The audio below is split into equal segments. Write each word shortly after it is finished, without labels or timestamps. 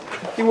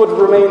you would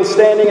remain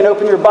standing and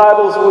open your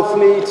Bibles with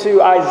me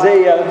to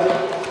Isaiah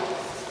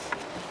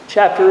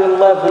chapter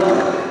 11.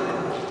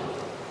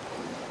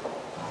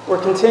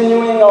 We're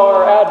continuing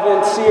our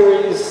Advent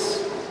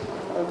series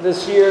of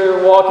this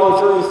year, walking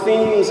through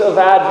themes of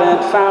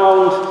Advent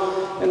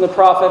found in the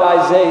prophet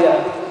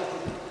Isaiah.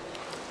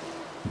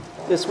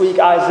 This week,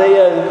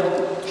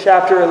 Isaiah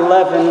chapter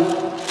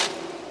 11.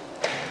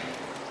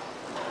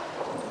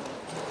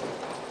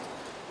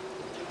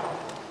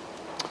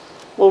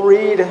 We'll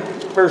read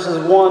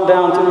verses 1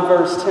 down through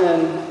verse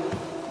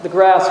 10. The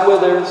grass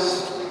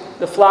withers,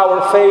 the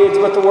flower fades,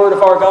 but the word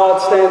of our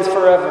God stands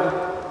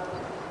forever.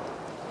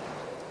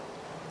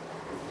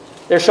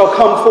 There shall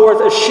come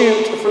forth a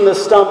shoot from the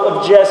stump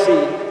of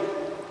Jesse,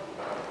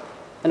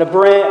 and a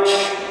branch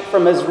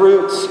from his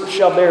roots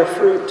shall bear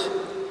fruit.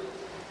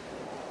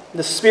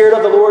 The Spirit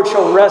of the Lord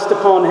shall rest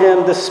upon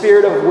him, the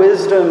Spirit of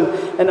wisdom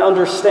and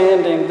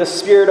understanding, the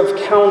Spirit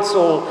of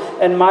counsel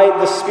and might,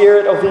 the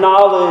Spirit of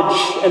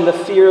knowledge and the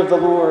fear of the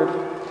Lord.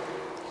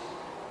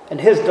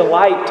 And his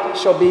delight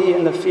shall be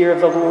in the fear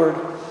of the Lord.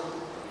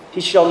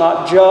 He shall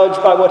not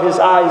judge by what his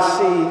eyes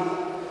see,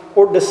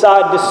 or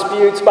decide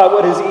disputes by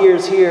what his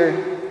ears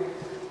hear,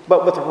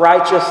 but with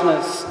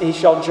righteousness he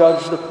shall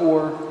judge the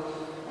poor,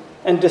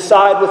 and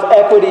decide with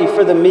equity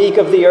for the meek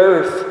of the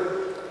earth.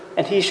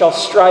 And he shall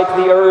strike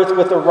the earth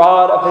with the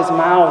rod of his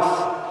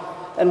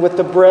mouth, and with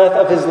the breath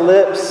of his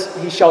lips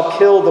he shall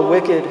kill the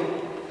wicked.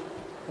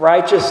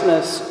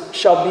 Righteousness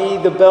shall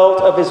be the belt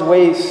of his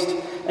waist,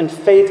 and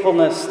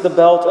faithfulness the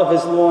belt of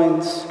his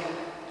loins.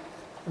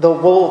 The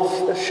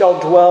wolf shall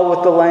dwell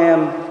with the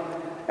lamb,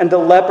 and the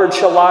leopard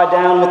shall lie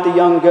down with the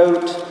young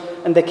goat,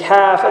 and the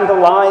calf and the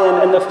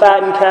lion and the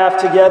fattened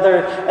calf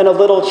together, and a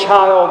little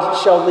child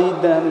shall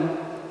lead them.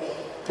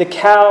 The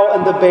cow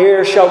and the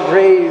bear shall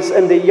graze,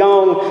 and the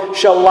young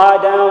shall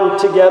lie down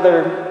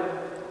together,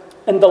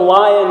 and the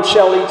lion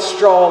shall eat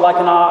straw like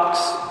an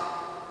ox.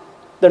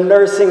 The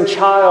nursing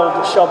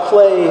child shall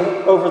play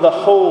over the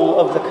hole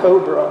of the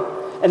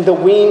cobra, and the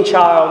weaned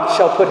child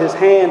shall put his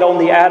hand on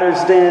the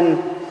adder's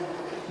den.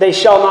 They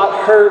shall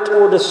not hurt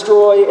or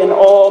destroy in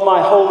all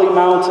my holy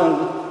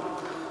mountain,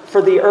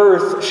 for the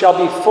earth shall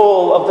be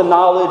full of the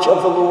knowledge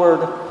of the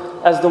Lord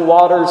as the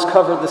waters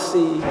cover the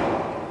sea.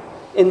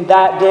 In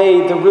that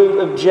day, the root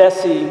of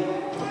Jesse,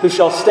 who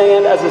shall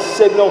stand as a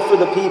signal for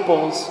the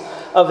peoples,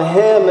 of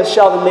him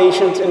shall the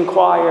nations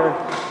inquire,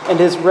 and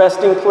his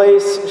resting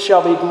place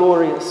shall be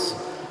glorious.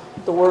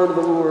 The word of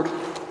the Lord.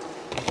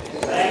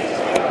 Thanks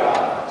be to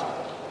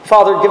God.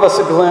 Father, give us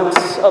a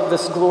glimpse of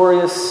this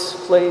glorious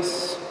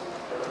place.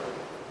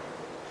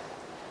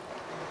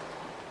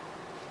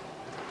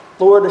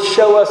 Lord,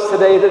 show us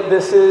today that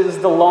this is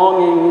the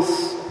longings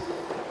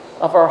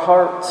of our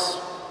hearts.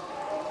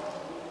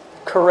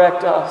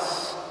 Correct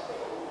us.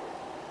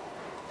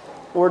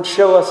 Lord,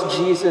 show us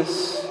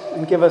Jesus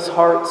and give us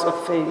hearts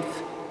of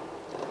faith.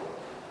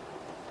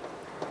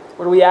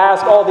 Lord, we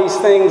ask all these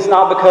things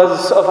not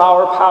because of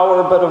our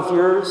power, but of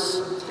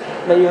yours.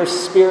 May your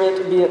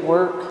Spirit be at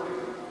work,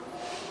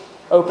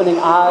 opening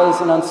eyes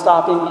and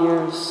unstopping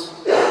ears,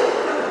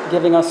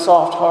 giving us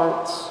soft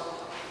hearts.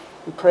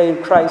 We pray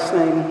in Christ's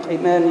name.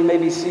 Amen. You may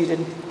be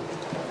seated.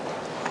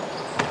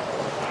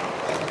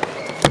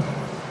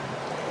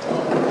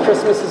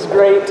 Christmas is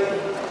great.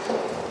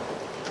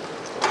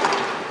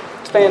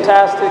 It's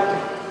fantastic.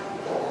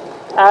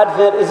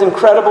 Advent is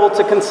incredible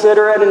to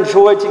consider and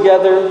enjoy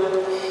together.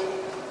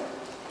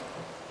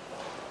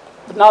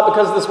 But not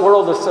because this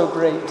world is so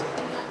great.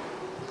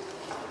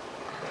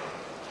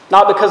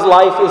 Not because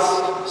life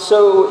is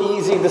so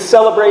easy. The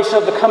celebration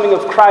of the coming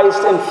of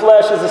Christ in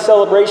flesh is a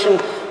celebration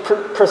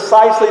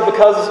precisely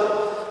because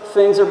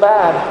things are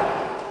bad.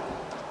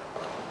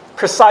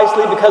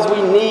 Precisely because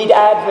we need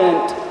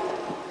Advent.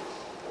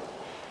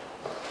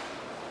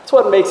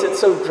 That's what makes it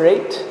so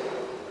great.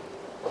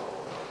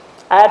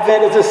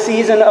 Advent is a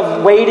season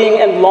of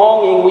waiting and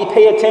longing. We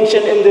pay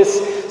attention in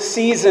this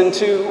season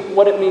to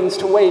what it means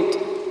to wait,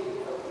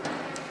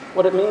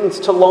 what it means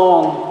to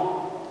long.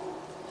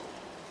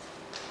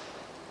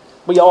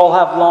 We all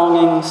have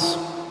longings.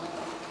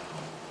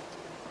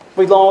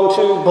 We long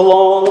to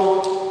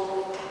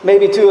belong,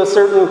 maybe to a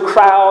certain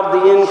crowd,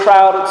 the in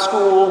crowd at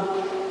school.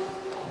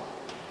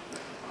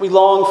 We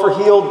long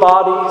for healed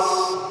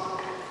bodies,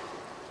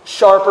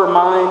 sharper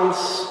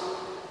minds.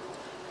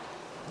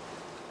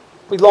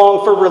 We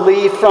long for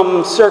relief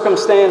from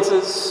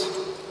circumstances,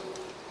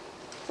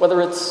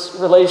 whether it's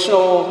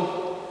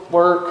relational,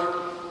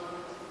 work,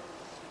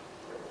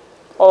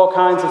 all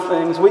kinds of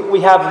things.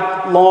 We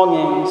have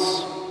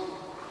longings.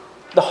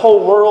 The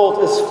whole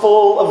world is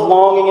full of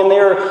longing, and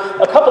there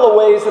are a couple of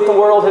ways that the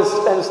world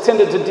has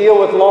tended to deal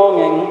with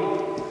longing.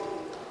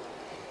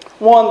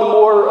 One, the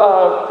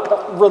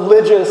more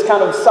religious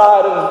kind of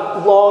side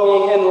of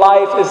longing in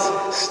life is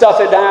stuff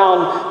it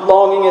down.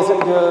 Longing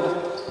isn't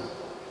good.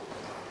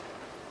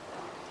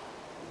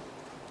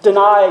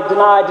 Deny,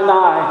 deny,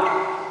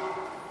 deny.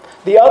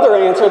 The other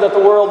answer that the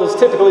world is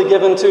typically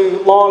given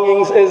to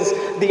longings is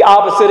the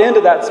opposite end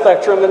of that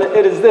spectrum, and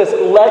it is this: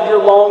 let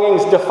your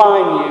longings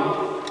define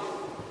you.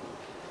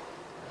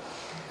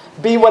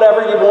 Be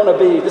whatever you want to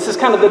be. This is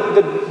kind of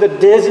the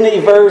Disney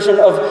version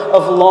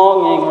of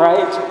longing,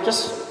 right?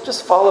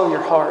 Just follow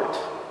your heart.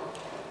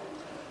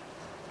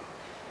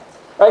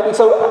 Right? And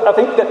so I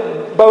think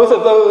that both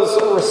of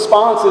those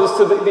responses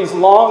to these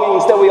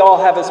longings that we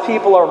all have as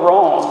people are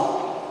wrong.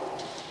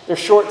 They're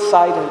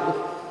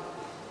short-sighted.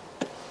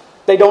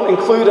 They don't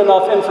include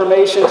enough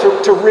information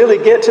to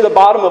really get to the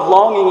bottom of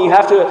longing. You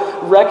have to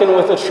reckon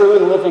with a true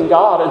and living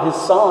God and His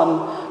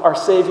Son, our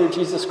Savior,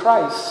 Jesus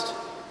Christ.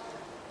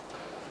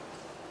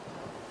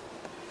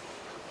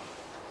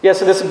 Yeah,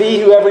 so this be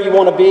whoever you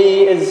want to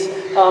be is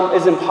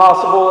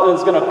impossible and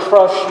is going to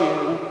crush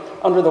you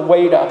under the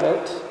weight of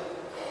it.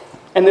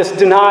 And this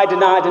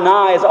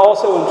deny is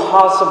also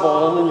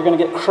impossible, and you're going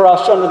to get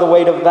crushed under the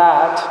weight of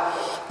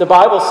that. The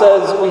Bible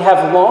says we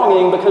have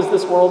longing because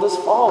this world is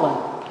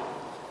fallen.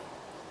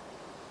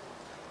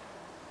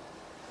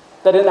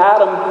 That in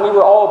Adam we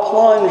were all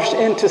plunged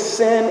into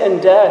sin and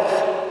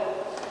death.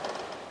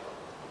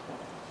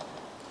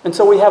 And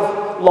so we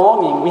have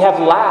longing, we have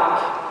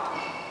lack.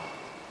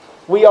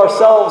 We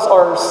ourselves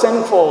are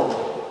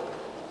sinful.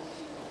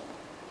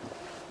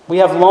 We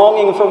have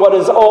longing for what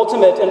is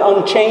ultimate and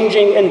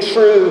unchanging and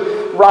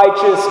true,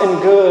 righteous and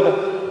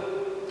good.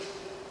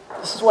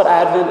 This is what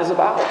Advent is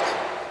about.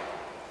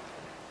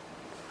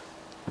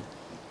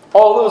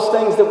 All those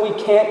things that we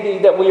can't be,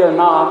 that we are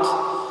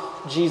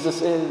not,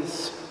 Jesus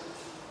is.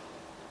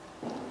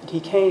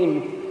 He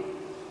came.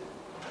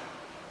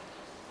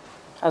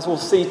 As we'll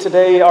see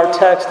today, our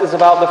text is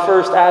about the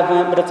first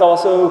Advent, but it's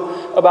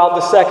also about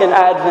the second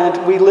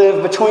Advent. We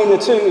live between the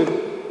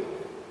two.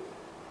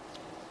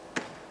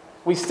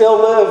 We still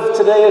live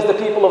today as the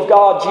people of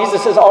God.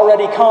 Jesus has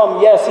already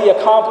come. Yes, He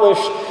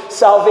accomplished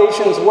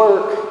salvation's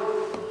work.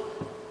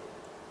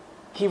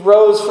 He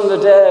rose from the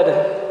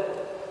dead.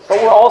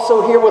 But we're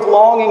also here with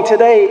longing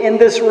today in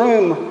this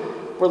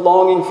room. We're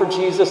longing for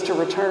Jesus to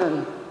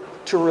return,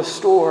 to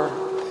restore,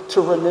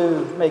 to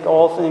renew, make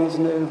all things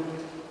new.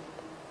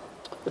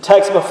 The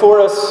text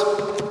before us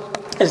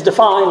is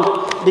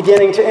defined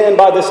beginning to end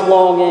by this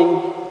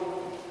longing.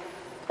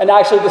 And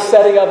actually the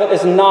setting of it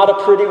is not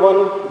a pretty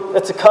one.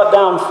 It's a cut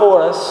down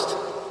forest.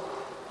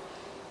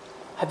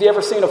 Have you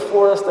ever seen a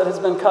forest that has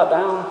been cut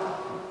down?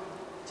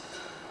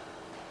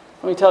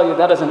 Let me tell you,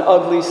 that is an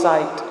ugly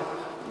sight.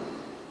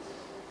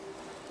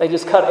 They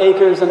just cut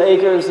acres and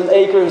acres and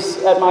acres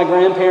at my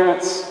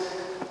grandparents'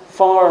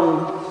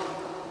 farm.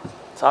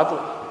 It's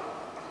ugly.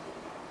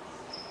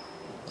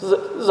 This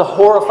is a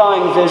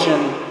horrifying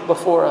vision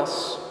before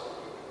us.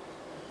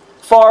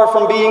 Far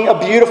from being a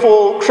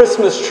beautiful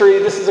Christmas tree,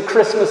 this is a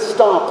Christmas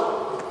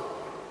stump.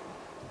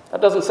 That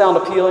doesn't sound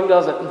appealing,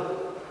 does it?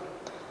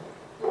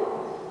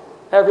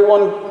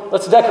 Everyone,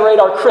 let's decorate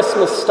our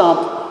Christmas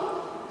stump.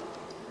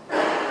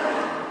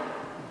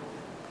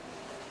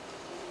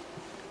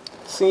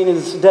 The scene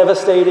is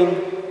devastating.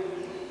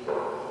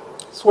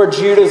 It's where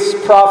Judah's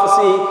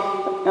prophecy,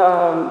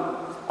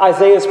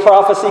 Isaiah's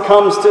prophecy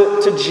comes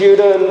to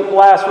Judah. And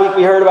last week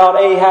we heard about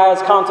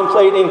Ahaz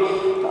contemplating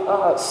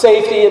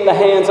safety in the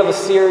hands of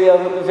Assyria.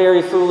 A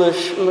very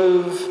foolish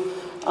move.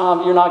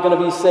 You're not going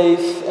to be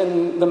safe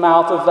in the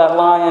mouth of that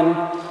lion.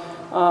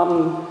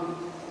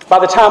 By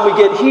the time we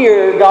get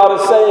here, God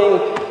is saying,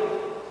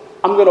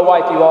 I'm going to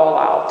wipe you all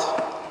out.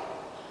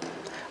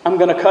 I'm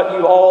going to cut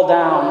you all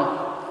down.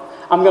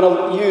 I'm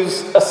going to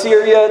use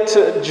Assyria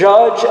to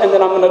judge, and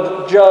then I'm going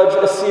to judge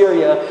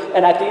Assyria.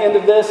 And at the end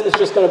of this, it's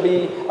just going to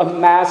be a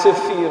massive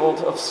field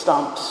of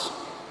stumps.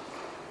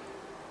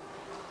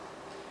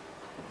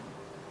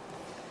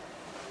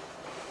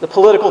 The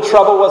political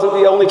trouble wasn't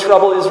the only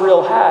trouble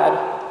Israel had.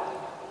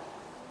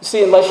 You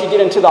see, unless you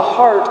get into the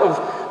heart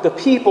of the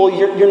people,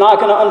 you're not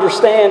going to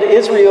understand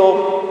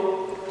Israel.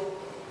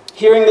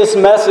 Hearing this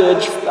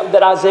message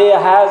that Isaiah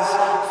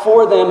has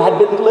for them had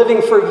been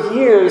living for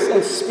years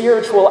in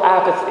spiritual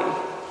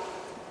apathy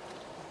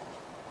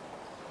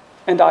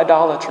and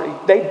idolatry.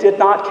 They did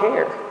not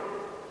care.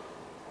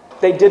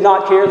 They did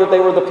not care that they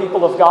were the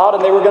people of God,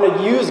 and they were going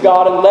to use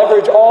God and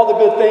leverage all the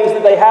good things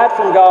that they had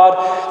from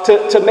God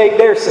to make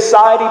their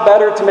society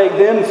better, to make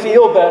them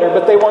feel better,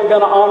 but they weren't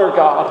going to honor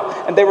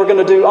God, and they were going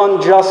to do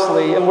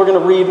unjustly, and we're going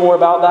to read more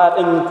about that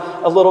in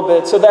a little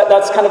bit. So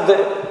that's kind of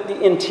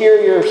the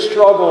interior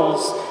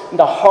struggles in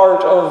the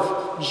heart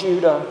of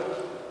Judah.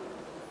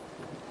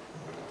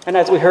 And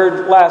as we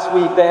heard last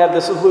week, they had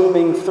this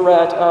looming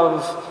threat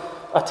of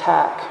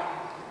attack.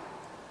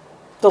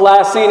 The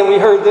last scene, and we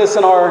heard this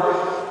in our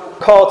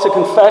call to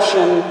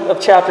confession of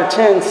chapter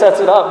 10,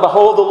 sets it up.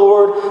 Behold, the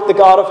Lord, the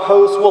God of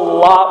hosts, will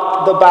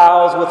lop the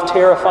boughs with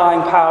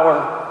terrifying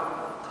power.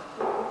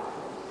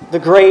 The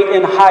great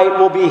in height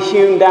will be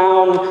hewn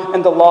down,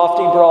 and the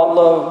lofty brought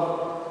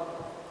low.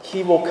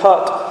 He will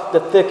cut the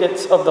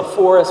thickets of the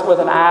forest with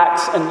an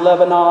axe, and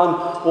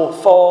Lebanon will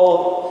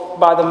fall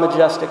by the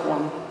majestic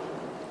one.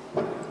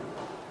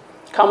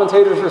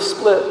 Commentators are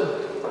split.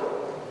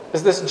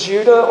 Is this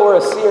Judah or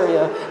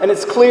Assyria? And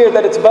it's clear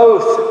that it's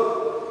both.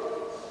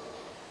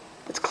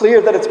 It's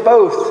clear that it's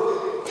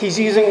both. He's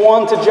using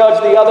one to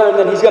judge the other, and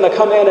then he's going to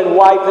come in and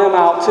wipe them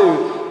out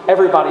too.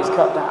 Everybody's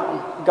cut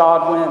down.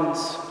 God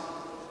wins.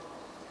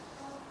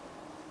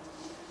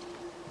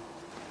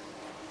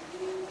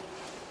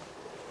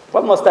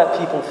 What must that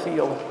people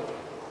feel?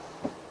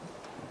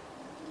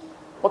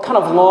 What kind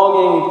of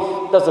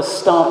longing does a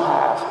stump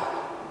have?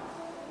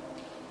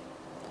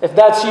 If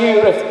that's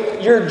you,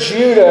 if you're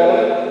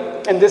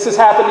Judah, and this has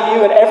happened to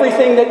you, and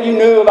everything that you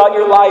knew about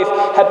your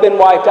life had been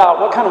wiped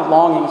out, what kind of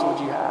longings would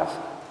you have?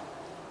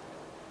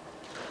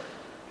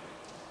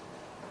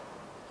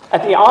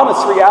 And the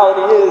honest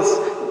reality is,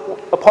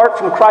 apart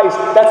from Christ,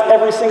 that's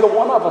every single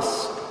one of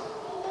us.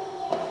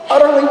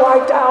 Utterly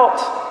wiped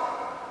out.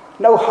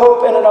 No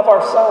hope in and of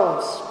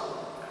ourselves.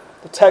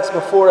 The text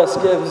before us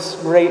gives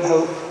great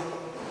hope.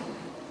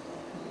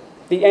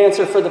 The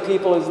answer for the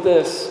people is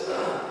this: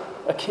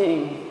 a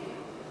king.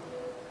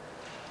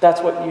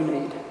 That's what you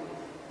need.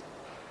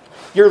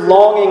 You're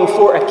longing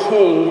for a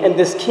king, and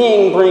this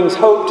king brings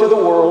hope to the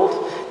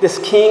world. This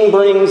king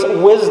brings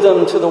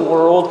wisdom to the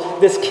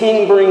world. This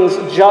king brings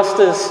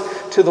justice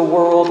to the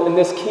world, and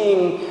this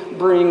king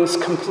brings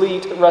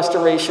complete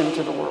restoration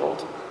to the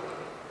world.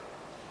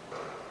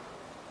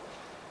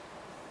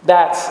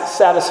 That's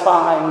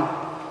satisfying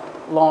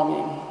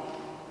longing.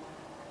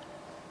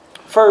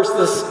 First,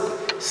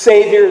 this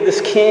Savior,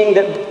 this King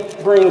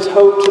that brings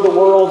hope to the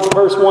world.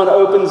 Verse 1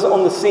 opens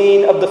on the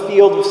scene of the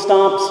field of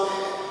stumps.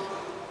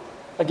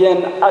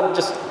 Again, I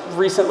just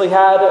recently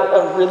had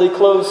a really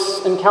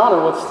close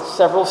encounter with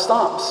several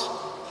stumps.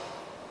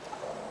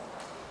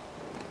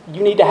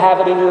 You need to have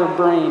it in your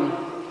brain.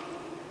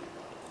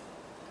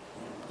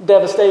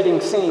 Devastating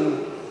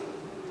scene.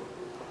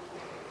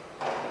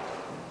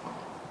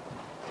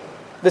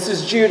 This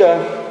is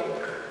Judah,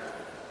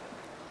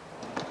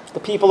 the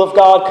people of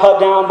God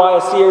cut down by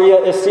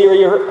Assyria,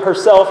 Assyria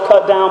herself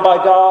cut down by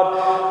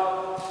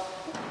God.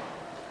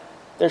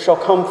 There shall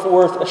come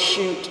forth a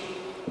shoot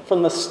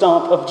from the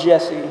stump of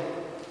Jesse,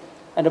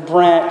 and a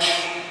branch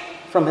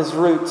from his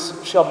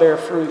roots shall bear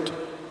fruit.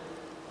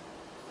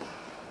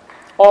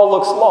 All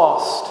looks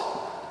lost.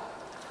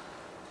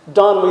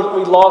 Done,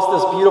 we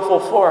lost this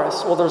beautiful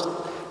forest. Well,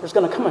 there's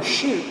going to come a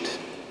shoot.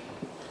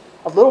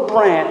 A little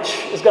branch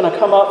is going to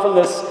come up from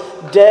this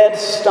dead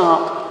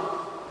stump.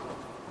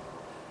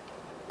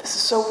 This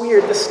is so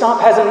weird. The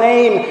stump has a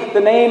name.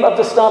 The name of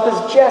the stump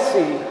is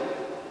Jesse.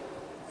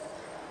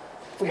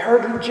 We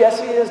heard who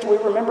Jesse is. Do we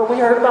remember? We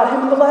heard about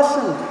him in the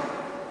lesson.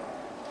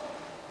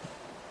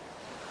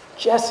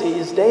 Jesse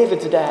is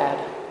David's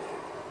dad.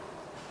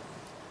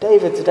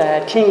 David's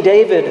dad, King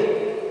David.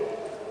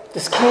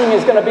 This king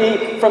is going to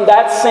be from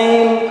that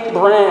same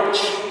branch.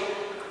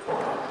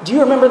 Do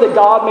you remember that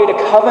God made a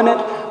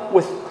covenant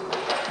with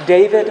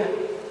David?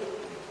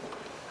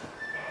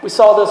 We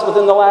saw this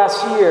within the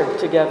last year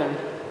together.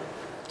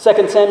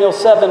 2 Samuel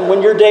 7,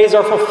 when your days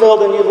are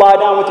fulfilled and you lie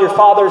down with your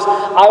fathers,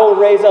 I will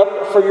raise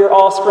up for your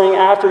offspring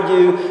after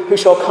you, who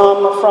shall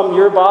come from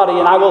your body,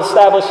 and I will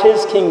establish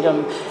his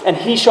kingdom, and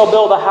he shall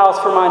build a house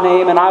for my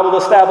name, and I will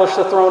establish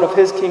the throne of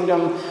his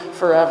kingdom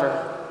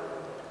forever.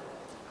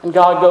 And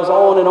God goes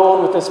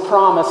on with this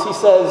promise. He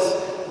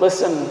says,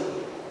 listen,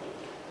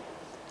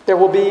 there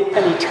will be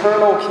an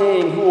eternal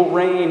king who will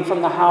reign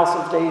from the house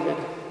of David.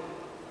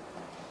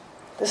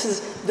 This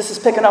is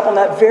picking up on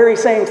that very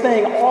same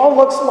thing. All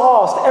looks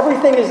lost.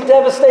 Everything is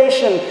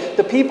devastation.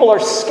 The people are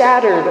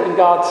scattered. And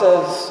God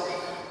says,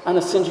 I'm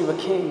going to send you a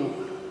king.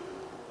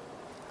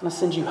 I'm going to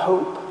send you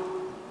hope.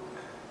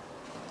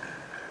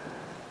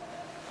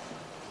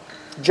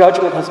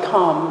 Judgment has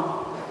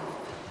come.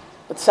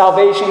 But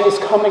salvation is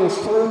coming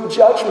through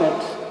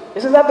judgment.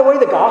 Isn't that the way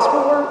the gospel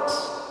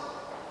works?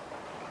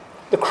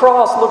 The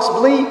cross looks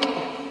bleak.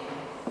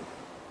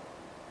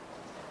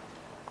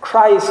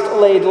 Christ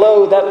laid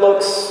low, that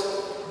looks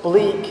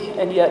bleak,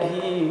 and yet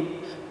he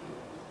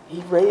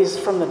raised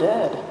from the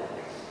dead.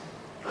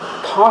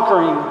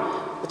 Conquering,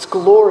 it's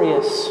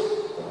glorious.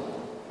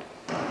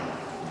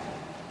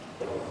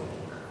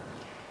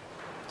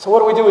 So what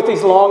do we do with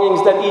these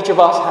longings that each of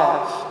us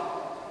have?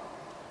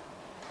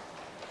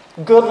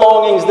 Good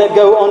longings that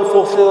go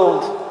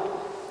unfulfilled.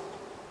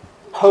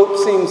 Hope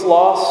seems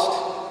lost.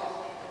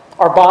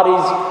 Our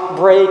bodies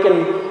break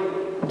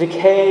and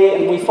decay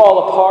and we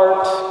fall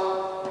apart.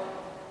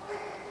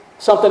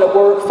 Something at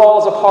work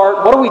falls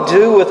apart. What do we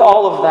do with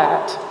all of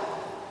that?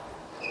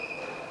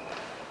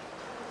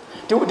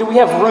 Do we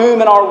have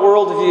room in our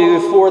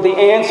worldview for the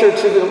answer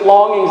to the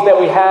longings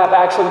that we have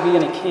actually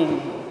being a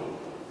king?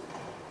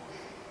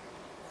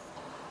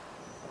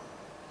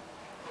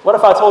 What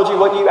if I told you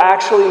what you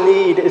actually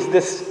need is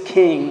this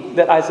king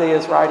that Isaiah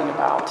is writing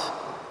about?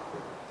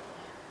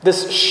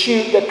 This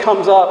shoot that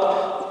comes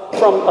up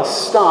from a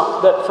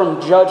stump, that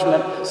from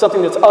judgment,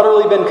 something that's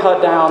utterly been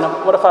cut down.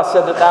 What if I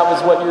said that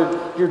was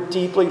what you're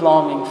deeply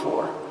longing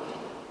for?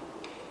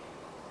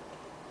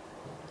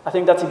 I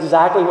think that's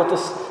exactly what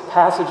this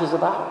passage is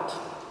about.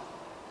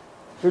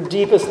 Your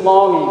deepest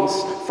longings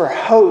for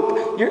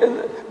hope.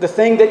 The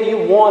thing that you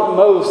want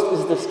most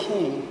is this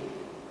king.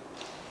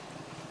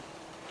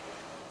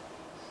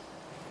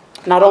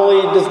 Not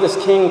only does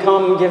this king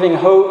come giving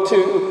hope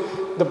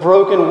to the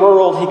broken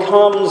world, he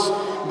comes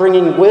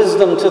bringing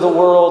wisdom to the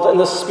world, and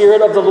the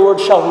Spirit of the Lord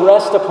shall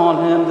rest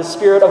upon him, the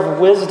Spirit of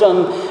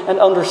wisdom and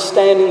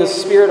understanding, the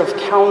Spirit of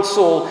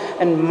counsel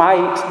and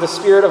might, the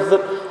Spirit of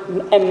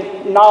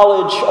and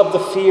knowledge of the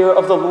fear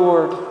of the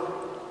Lord.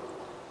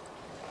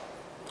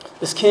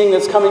 This king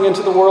that's coming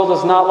into the world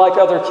is not like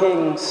other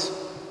kings.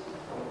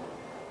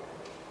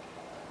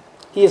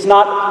 He is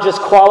not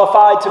just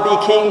qualified to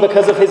be king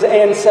because of his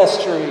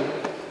ancestry.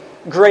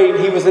 Great,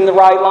 he was in the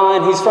right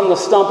line. He's from the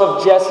stump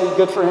of Jesse.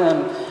 Good for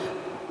him.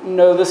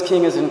 No, this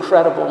king is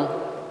incredible.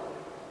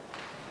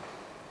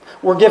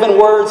 We're given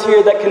words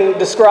here that can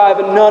describe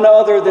none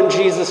other than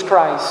Jesus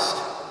Christ.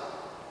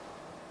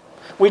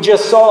 We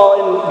just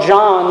saw in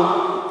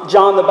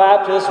John the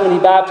Baptist, when he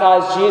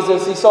baptized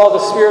Jesus, he saw the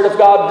Spirit of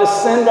God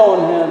descend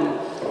on him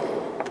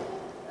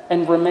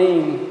and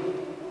remain.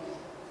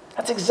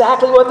 That's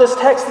exactly what this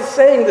text is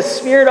saying. The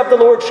Spirit of the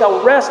Lord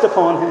shall rest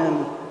upon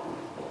him.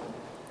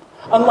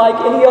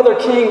 Unlike any other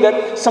king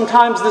that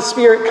sometimes the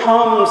Spirit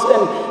comes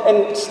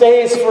and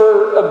stays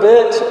for a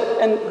bit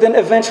and then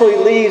eventually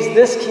leaves,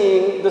 this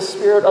king, the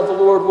Spirit of the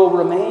Lord will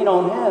remain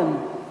on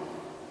him.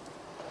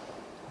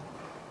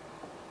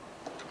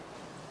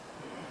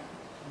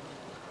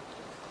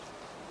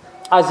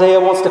 Isaiah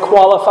wants to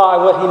qualify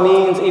what he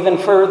means even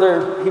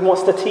further. He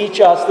wants to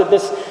teach us that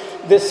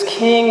this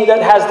king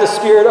that has the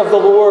Spirit of the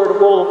Lord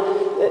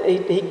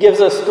he gives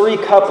us 3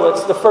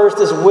 couplets. The first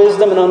is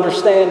wisdom and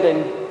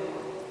understanding.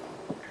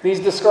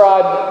 These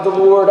describe the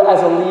Lord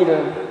as a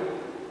leader.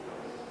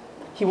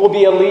 He will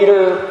be a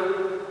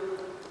leader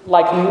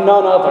like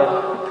none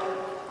other.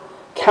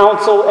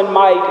 Counsel and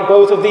might,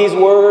 both of these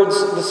words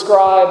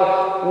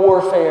describe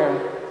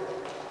warfare.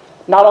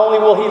 Not only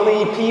will he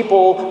lead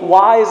people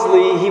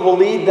wisely, he will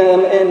lead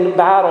them in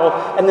battle.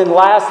 And then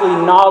lastly,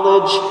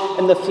 knowledge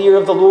and the fear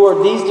of the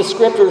Lord. These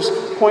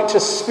descriptors point to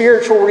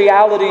spiritual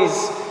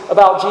realities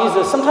about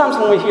Jesus. Sometimes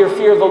when we hear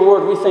fear of the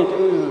Lord, we think,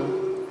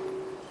 ooh,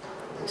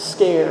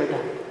 scared.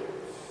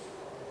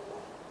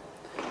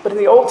 But in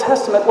the Old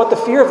Testament, what the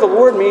fear of the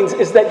Lord means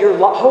is that your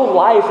whole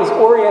life is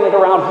oriented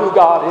around who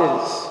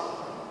God is.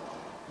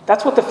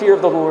 That's what the fear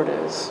of the Lord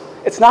is.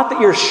 It's not that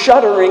you're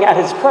shuddering at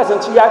his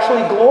presence. You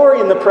actually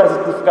glory in the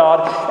presence of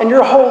God. And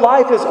your whole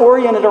life is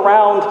oriented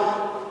around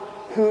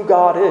who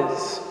God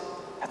is.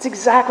 That's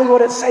exactly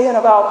what it's saying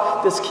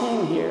about this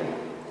king here.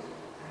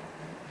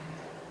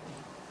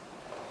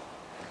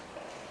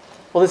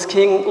 Will this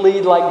king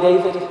lead like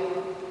David?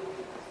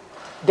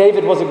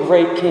 David was a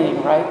great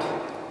king, right?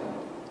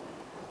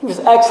 He was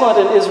excellent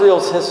in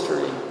Israel's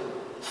history.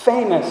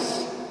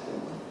 Famous.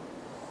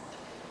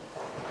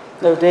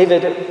 No,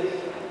 David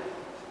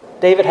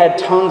had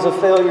tons of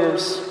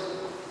failures.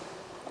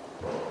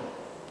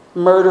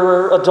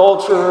 Murderer,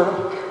 adulterer,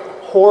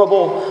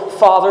 horrible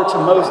father to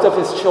most of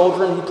his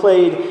children. He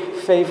played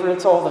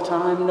favorites all the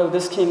time. No,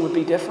 this king would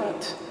be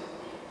different.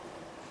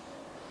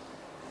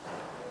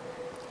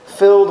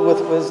 Filled with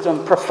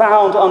wisdom,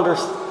 profound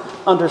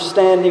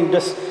understanding,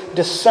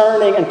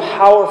 discerning and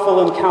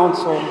powerful in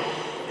counsel.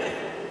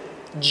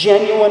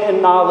 Genuine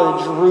in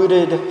knowledge,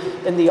 rooted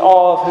in the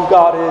awe of who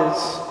God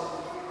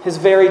is. His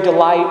very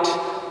delight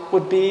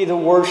would be the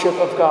worship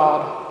of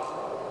God.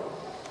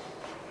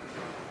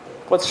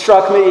 What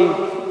struck me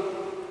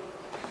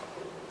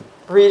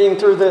reading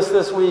through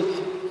this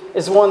week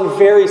is one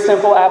very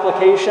simple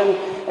application,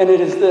 and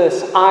it is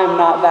this: I am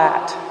not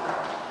that.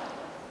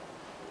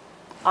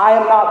 I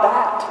am not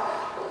that.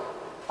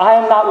 I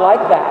am not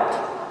like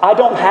that. I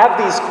don't have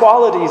these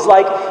qualities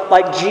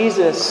like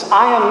Jesus.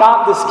 I am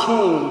not this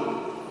king.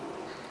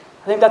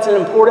 I think that's an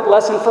important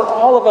lesson for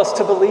all of us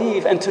to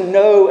believe and to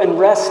know and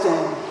rest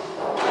in.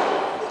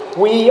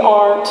 We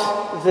aren't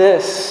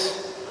this.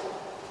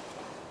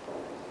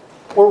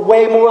 We're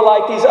way more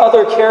like these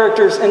other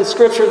characters in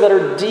Scripture that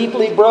are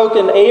deeply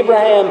broken.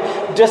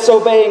 Abraham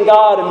disobeying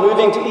God and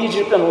moving to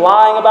Egypt and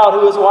lying about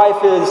who his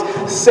wife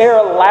is.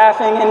 Sarah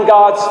laughing in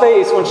God's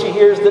face when she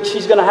hears that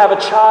she's going to have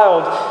a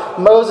child.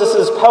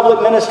 Moses'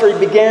 public ministry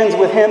begins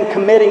with him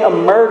committing a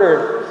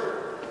murder.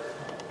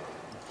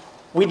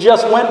 We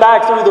just went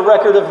back through the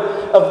record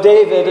of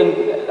David,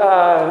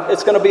 and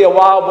it's going to be a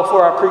while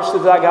before I preach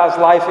through that guy's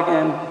life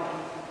again.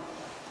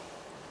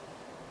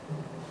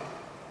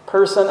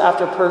 Person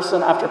after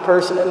person after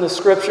person in the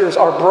Scriptures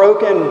are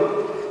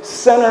broken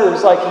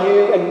sinners like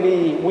you and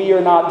me. We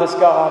are not this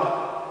God.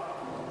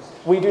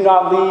 We do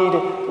not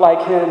lead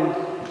like him.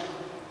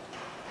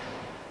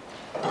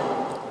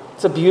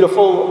 It's a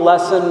beautiful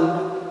lesson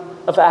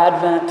of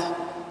Advent.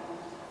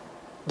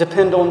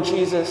 Depend on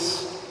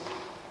Jesus.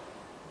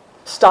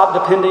 Stop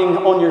depending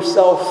on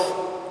yourself.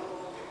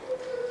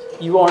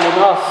 You aren't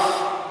enough.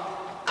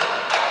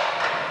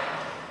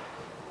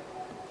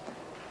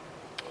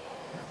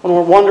 When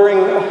we're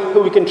wondering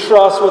who we can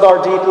trust with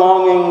our deep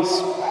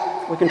longings,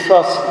 we can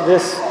trust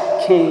this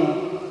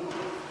King.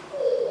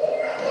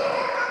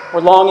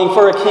 We're longing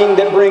for a king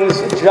that brings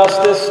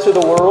justice to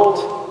the world.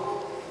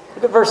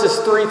 Look at verses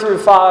 3 through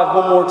 5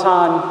 one more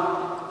time.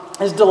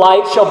 His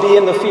delight shall be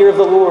in the fear of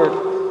the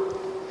Lord.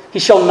 He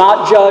shall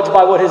not judge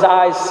by what his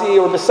eyes see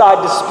or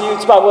decide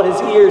disputes by what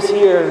his ears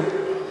hear.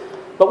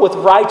 But with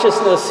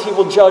righteousness he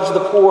will judge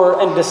the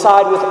poor and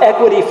decide with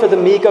equity for the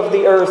meek of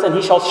the earth. And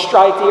he shall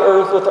strike the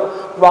earth with the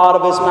rod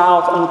of his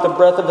mouth, and with the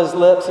breath of his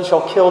lips he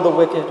shall kill the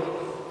wicked.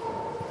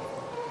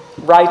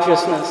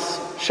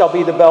 Righteousness shall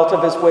be the belt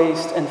of his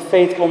waist, and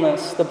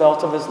faithfulness the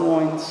belt of his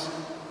loins.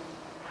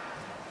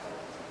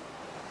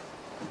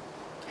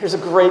 Here's a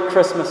great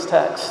Christmas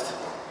text.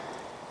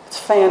 It's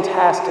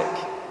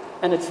fantastic.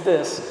 And it's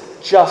this: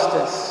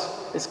 justice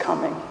is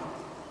coming.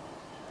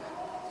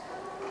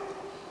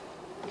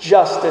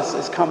 Justice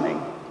is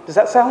coming. Does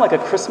that sound like a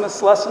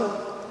Christmas lesson?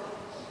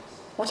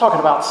 We're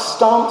talking about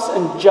stumps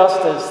and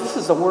justice. This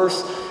is the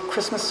worst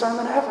Christmas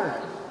sermon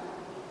ever.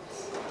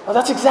 Well,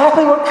 that's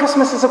exactly what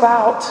Christmas is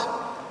about.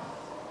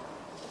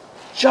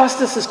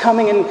 Justice is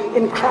coming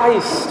in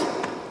Christ.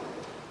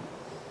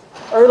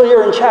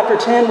 Earlier in chapter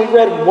 10, we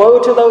read, "Woe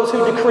to those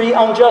who decree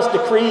unjust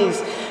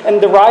decrees, and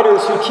the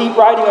writers who keep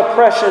writing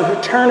oppression, who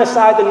turn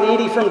aside the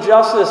needy from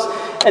justice,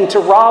 and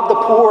to rob the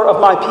poor of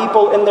my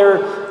people in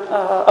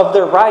of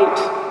their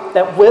right,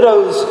 that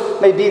widows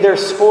may be their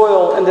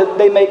spoil, and that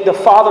they make the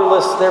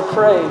fatherless their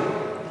prey."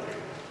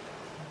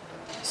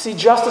 See,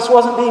 justice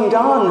wasn't being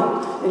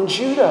done in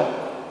Judah.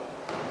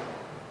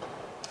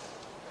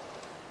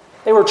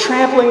 They were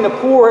trampling the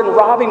poor and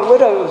robbing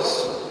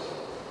widows.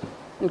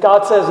 And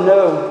God says,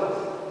 no,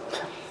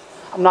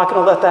 I'm not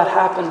going to let that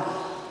happen.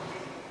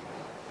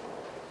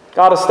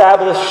 God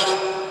established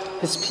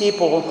his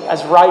people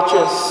as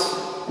righteous,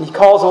 and he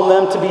calls on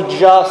them to be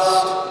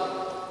just.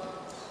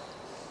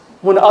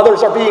 When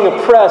others are being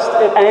oppressed,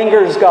 it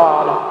angers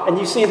God. And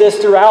you see this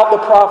throughout the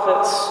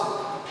prophets.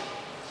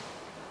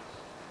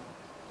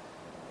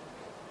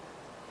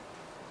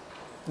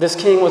 This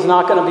king was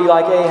not going to be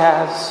like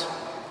Ahaz.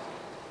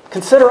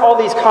 Consider all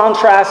these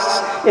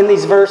contrasts in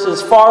these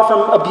verses. Far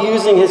from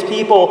abusing his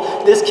people,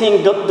 this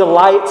king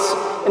delights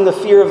in the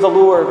fear of the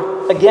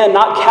Lord. Again,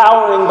 not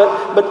cowering,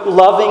 but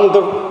loving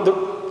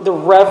the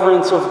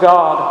reverence of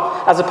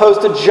God. As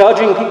opposed to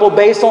judging people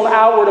based on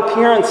outward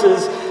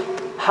appearances,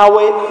 how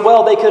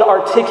well they could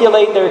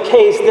articulate their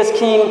case. This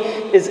king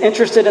is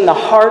interested in the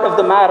heart of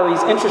the matter.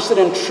 He's interested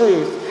in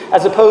truth.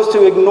 As opposed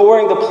to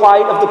ignoring the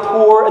plight of the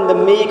poor and the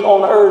meek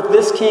on earth,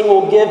 this king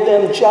will give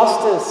them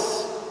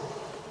justice.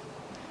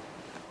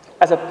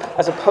 As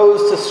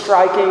opposed to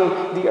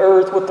striking the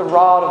earth with the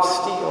rod of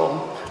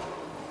steel,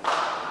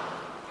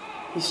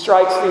 he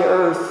strikes the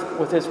earth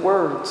with his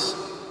words.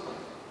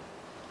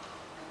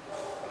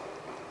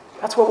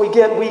 That's what we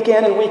get week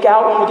in and week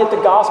out when we get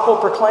the gospel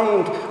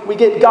proclaimed. We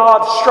get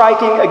God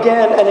striking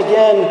again and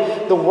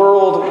again the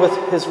world with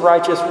his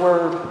righteous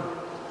word.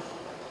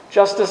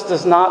 Justice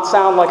does not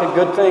sound like a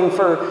good thing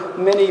for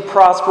many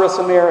prosperous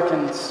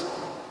Americans.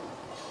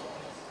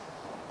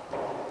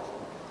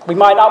 We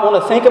might not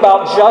want to think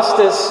about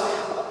justice,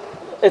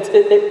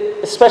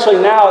 especially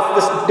now,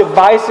 it's this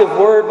divisive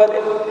word, but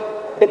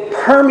it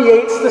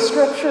permeates the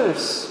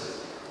scriptures.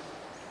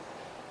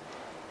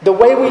 The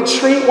way we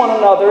treat one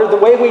another, the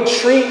way we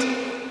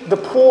treat the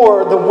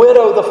poor, the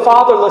widow, the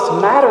fatherless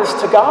matters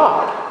to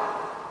God.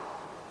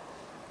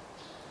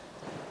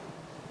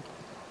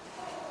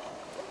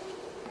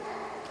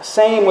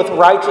 Same with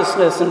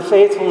righteousness and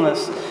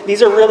faithfulness.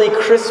 These are really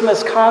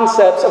Christmas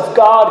concepts of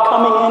God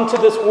coming into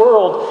this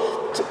world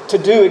to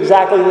do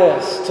exactly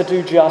this, to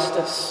do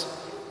justice.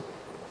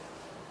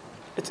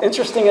 It's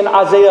interesting in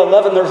Isaiah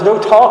 11, there's no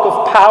talk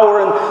of power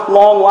and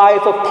long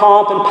life, of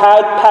pomp and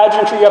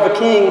pageantry of a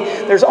king.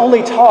 There's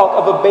only talk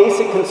of a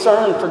basic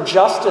concern for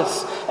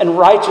justice and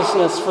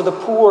righteousness for the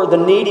poor, the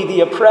needy,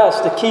 the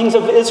oppressed. The kings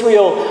of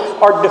Israel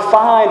are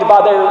defined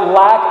by their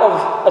lack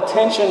of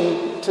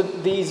attention to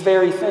these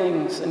very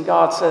things. And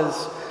God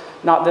says,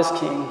 not this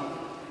king.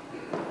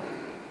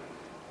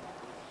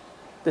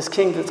 This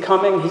king that's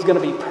coming, he's going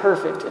to be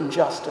perfect in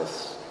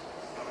justice.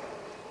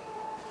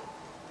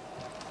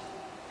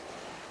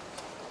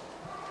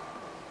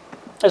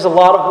 There's a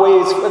lot of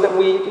ways that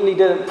we need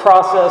to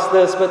process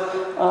this, but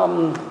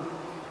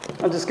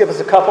I'll just give us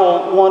a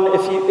couple. One,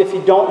 if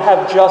you don't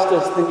have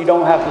justice, then you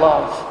don't have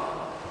love.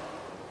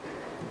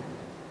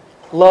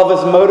 Love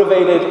is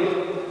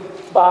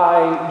motivated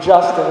by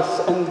justice,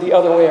 and the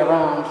other way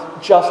around.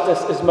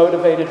 Justice is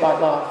motivated by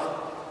love.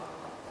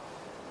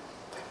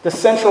 The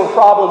central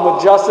problem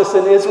with justice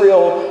in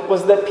Israel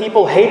was that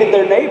people hated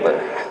their neighbor.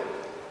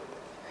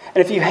 And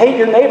if you hate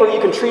your neighbor,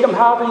 you can treat them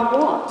however you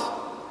want.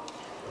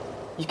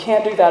 You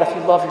can't do that if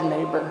you love your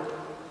neighbor.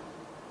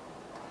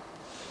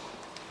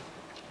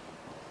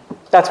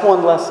 That's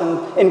one lesson.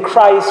 In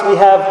Christ, we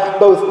have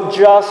both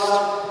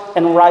just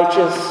and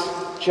righteous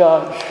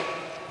judge.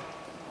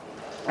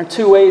 There are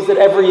two ways that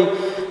every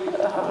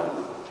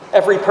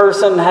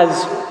person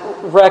has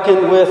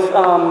reckoned with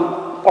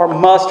or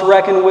must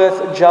reckon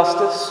with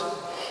justice.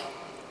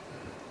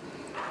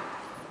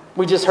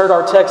 We just heard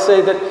our text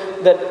say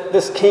that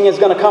this king is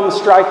going to come and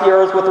strike the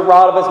earth with the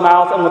rod of his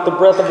mouth, and with the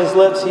breath of his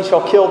lips he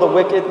shall kill the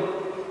wicked.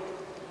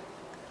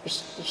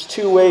 There's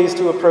two ways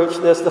to approach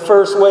this. The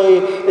first way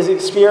is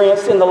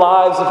experienced in the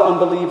lives of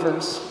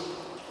unbelievers.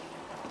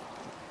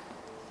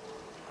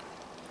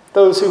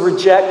 Those who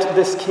reject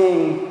this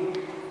king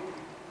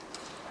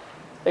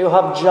They will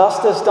have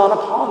justice done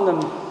upon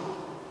them.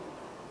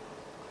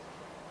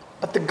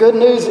 But the good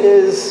news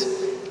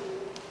is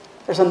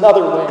there's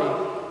another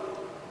way.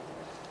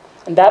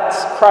 And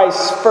that's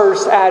Christ's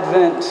first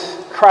advent.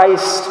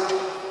 Christ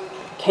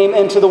came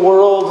into the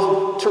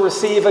world to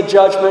receive a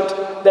judgment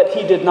that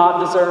he did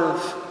not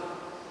deserve.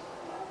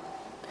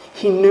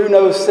 He knew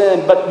no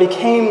sin, but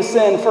became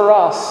sin for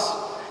us,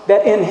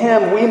 that in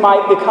him we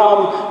might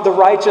become the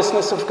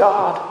righteousness of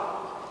God.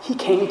 He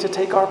came to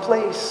take our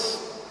place.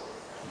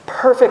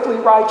 Perfectly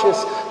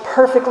righteous,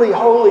 perfectly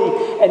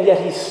holy, and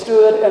yet he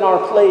stood in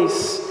our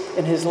place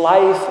in his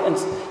life and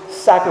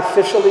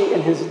sacrificially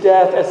in his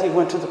death as he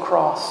went to the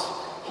cross.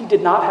 He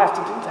did not have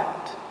to do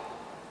that.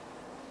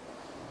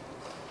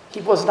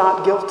 He was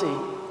not guilty.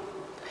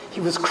 He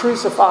was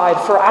crucified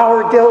for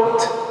our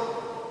guilt.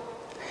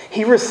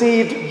 He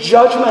received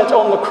judgment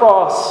on the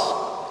cross.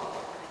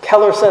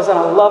 Keller says, and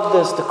I love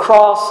this, the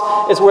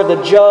cross is where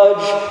the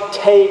judge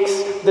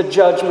takes the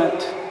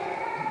judgment.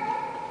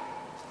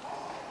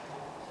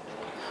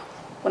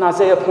 When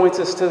Isaiah points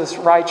us to this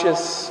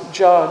righteous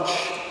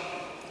judge,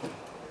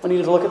 we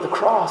need to look at the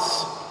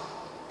cross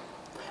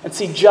and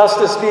see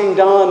justice being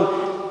done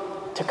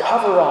to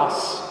cover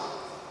us,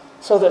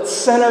 so that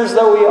sinners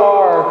though we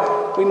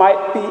are, we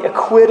might be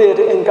acquitted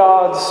in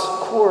God's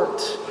court.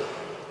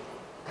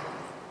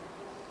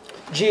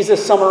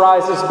 Jesus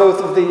summarizes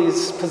both of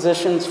these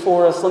positions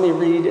for us. Let me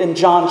read in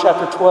John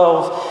chapter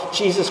 12.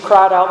 Jesus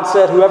cried out and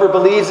said, "Whoever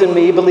believes in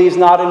me believes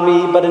not in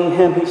me, but in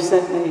him who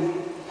sent me.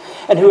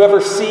 And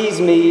whoever sees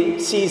me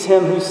sees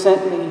him who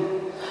sent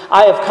me.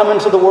 I have come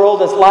into the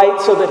world as light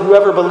so that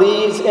whoever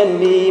believes in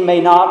me may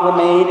not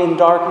remain in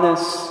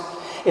darkness.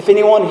 If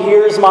anyone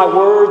hears my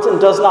words and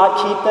does not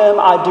keep them,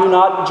 I do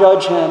not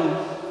judge him.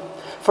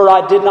 For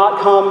I did not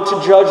come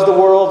to judge the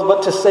world,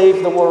 but to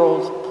save the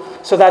world."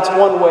 So that's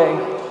one way.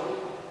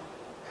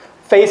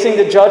 Facing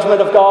the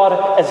judgment of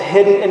God as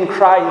hidden in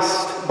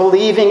Christ,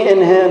 believing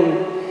in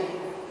him.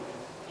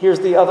 Here's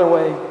the other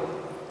way.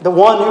 The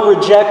one who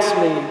rejects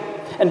me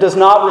and does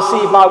not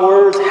receive my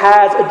words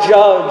has a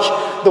judge.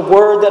 The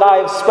word that I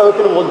have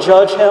spoken will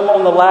judge him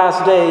on the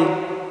last day.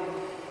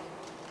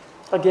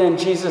 Again,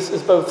 Jesus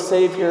is both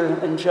Savior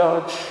and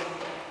Judge.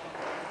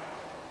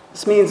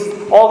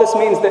 All this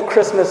means that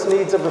Christmas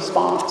needs a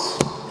response.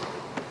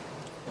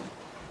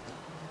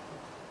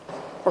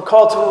 We're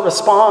called to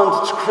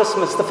respond to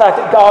Christmas. The fact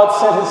that God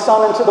sent his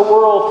Son into the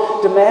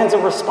world demands a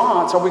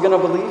response. Are we going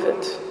to believe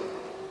it?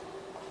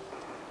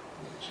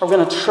 Are we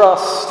going to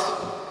trust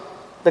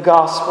the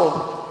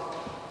gospel?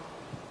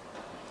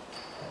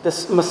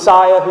 This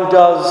Messiah who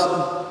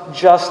does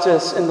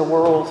justice in the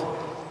world.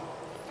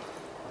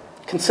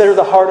 Consider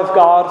the heart of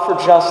God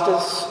for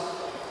justice.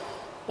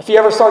 If you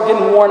ever start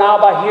getting worn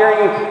out by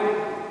hearing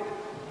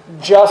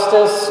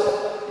justice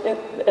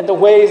and the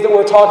ways that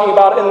we're talking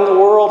about in the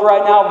world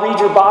right now, read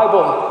your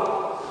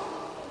Bible.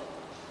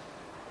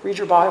 Read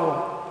your Bible.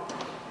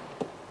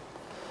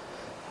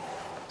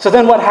 So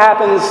then what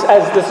happens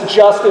as this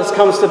justice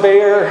comes to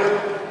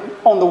bear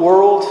on the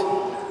world?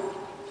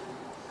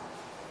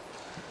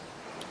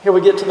 Here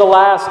we get to the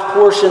last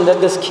portion,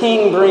 that this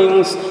king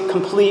brings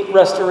complete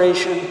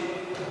restoration.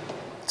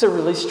 It's a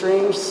really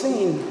strange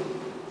scene.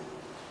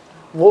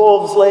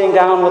 Wolves laying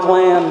down with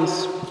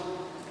lambs.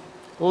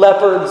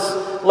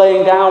 Leopards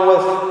laying down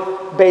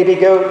with baby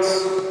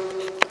goats.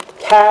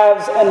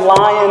 Calves and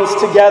lions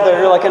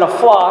together, like in a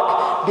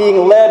flock,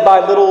 being led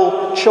by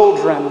little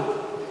children.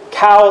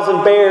 Cows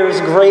and bears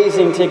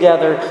grazing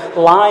together.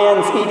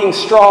 Lions eating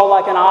straw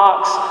like an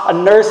ox. A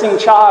nursing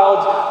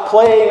child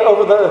playing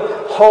over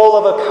the hole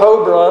of a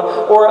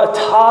cobra, or a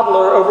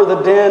toddler over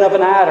the den of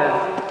an adder.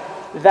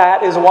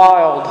 That is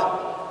wild.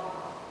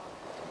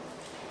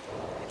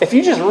 If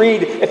you just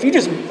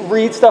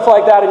read stuff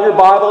like that in your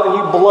Bible and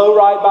you blow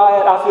right by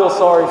it, I feel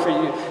sorry for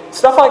you.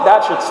 Stuff like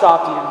that should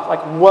stop you.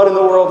 Like, what in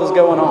the world is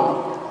going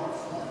on?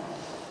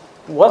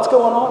 What's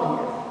going on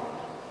here?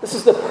 This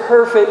is the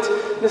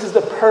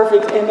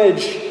perfect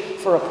image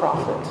for a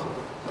prophet.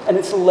 And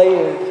it's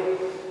layered.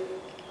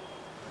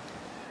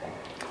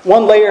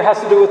 One layer has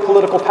to do with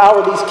political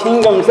power. These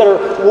kingdoms that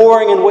are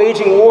warring and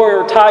waging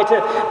war are tied to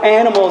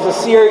animals.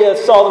 Assyria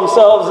saw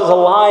themselves as a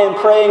lion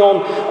preying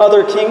on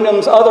other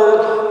kingdoms.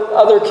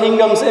 Other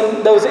kingdoms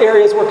in those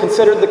areas were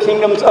considered the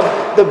kingdoms of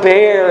the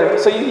bear.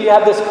 So you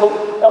have this,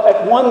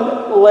 at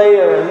one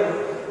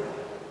layer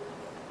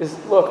is,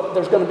 look,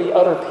 there's going to be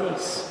utter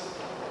peace.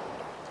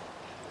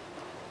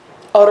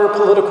 Utter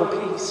political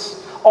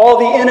peace. All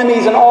the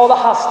enemies and all the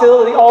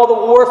hostility, all the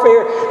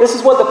warfare, this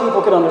is what the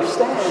people could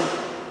understand.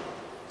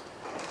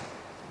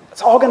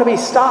 It's all going to be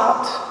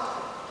stopped.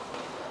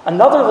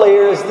 Another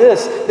layer is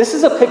this. This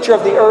is a picture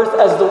of the earth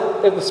as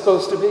it was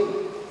supposed to be.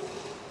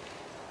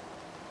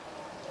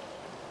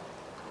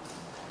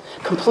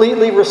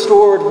 Completely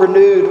restored,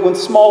 renewed, when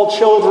small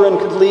children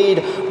could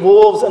lead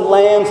wolves and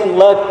lambs and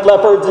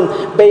leopards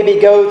and baby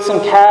goats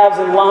and calves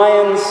and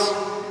lions.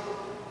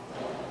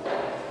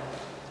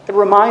 It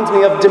reminds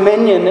me of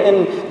dominion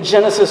in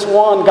Genesis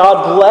 1.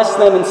 God blessed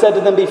them and said to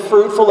them, "Be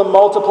fruitful and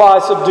multiply,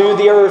 subdue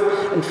the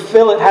earth and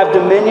fill it, have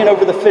dominion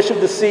over the fish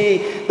of the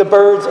sea, the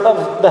birds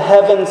of the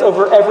heavens,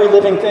 over every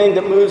living thing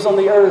that moves on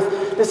the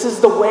earth." This is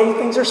the way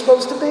things are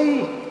supposed to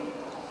be.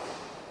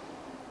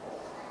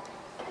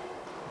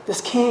 This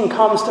king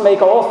comes to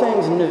make all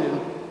things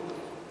new,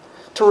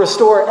 to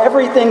restore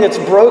everything that's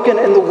broken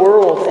in the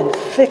world and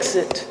fix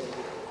it.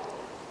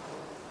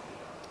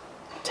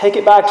 Take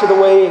it back to the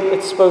way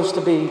it's supposed to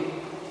be.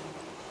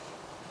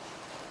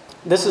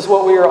 This is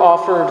what we are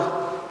offered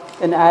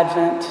in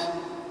Advent.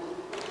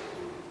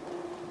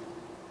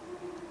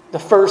 The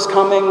first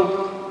coming,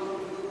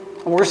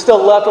 and we're still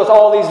left with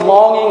all these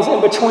longings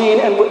in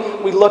between, and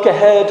we look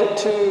ahead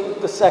to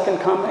the second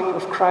coming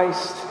of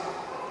Christ.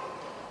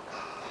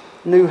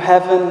 New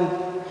heaven,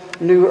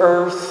 new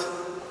earth,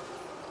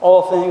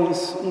 all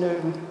things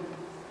new.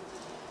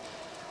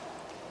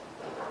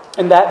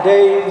 And that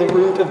day, the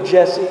root of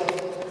Jesse,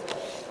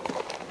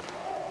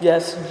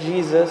 yes,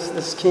 Jesus,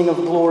 this King of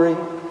glory,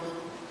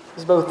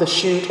 is both the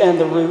shoot and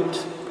the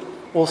root,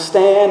 will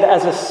stand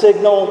as a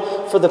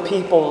signal for the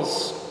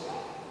peoples.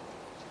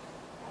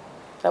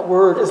 That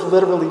word is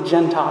literally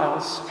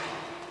Gentiles,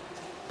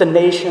 the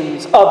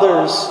nations,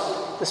 others.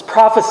 This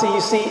prophecy,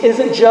 you see,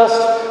 isn't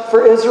just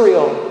for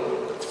Israel,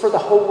 it's for the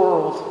whole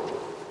world.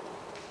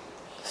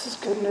 This is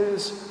good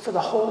news for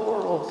the whole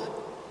world.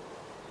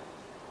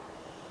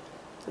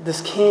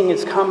 This king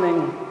is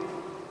coming.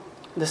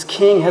 This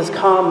king has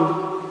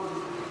come.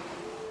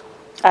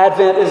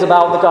 Advent is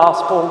about the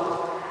gospel.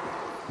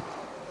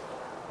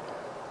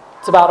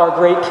 It's about our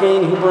great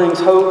king who brings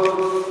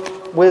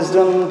hope,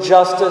 wisdom,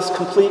 justice,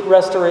 complete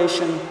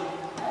restoration.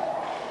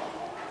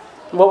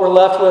 And what we're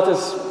left with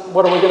is,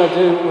 what are we going to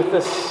do with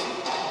this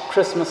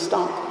Christmas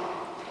stump?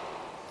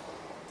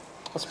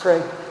 Let's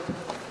pray.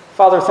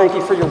 Father, thank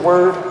you for your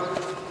word.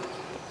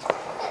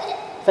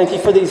 Thank you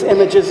for these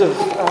images of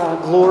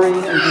glory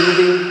and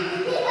beauty.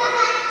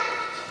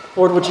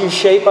 Lord, would you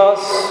shape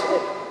us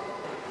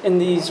in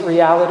these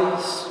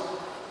realities?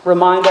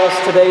 Remind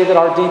us today that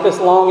our deepest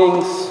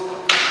longings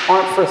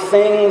aren't for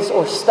things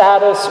or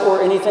status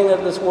or anything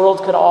that this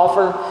world could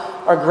offer.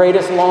 Our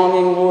greatest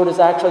longing, Lord, is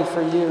actually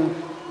for you,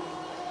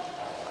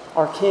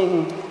 our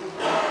King,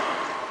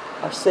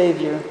 our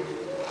Savior.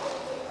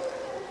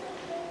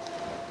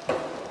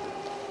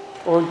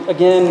 Lord,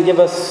 again, give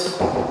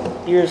us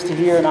ears to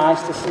hear and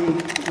eyes to see.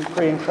 We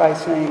pray in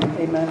Christ's name.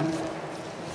 Amen.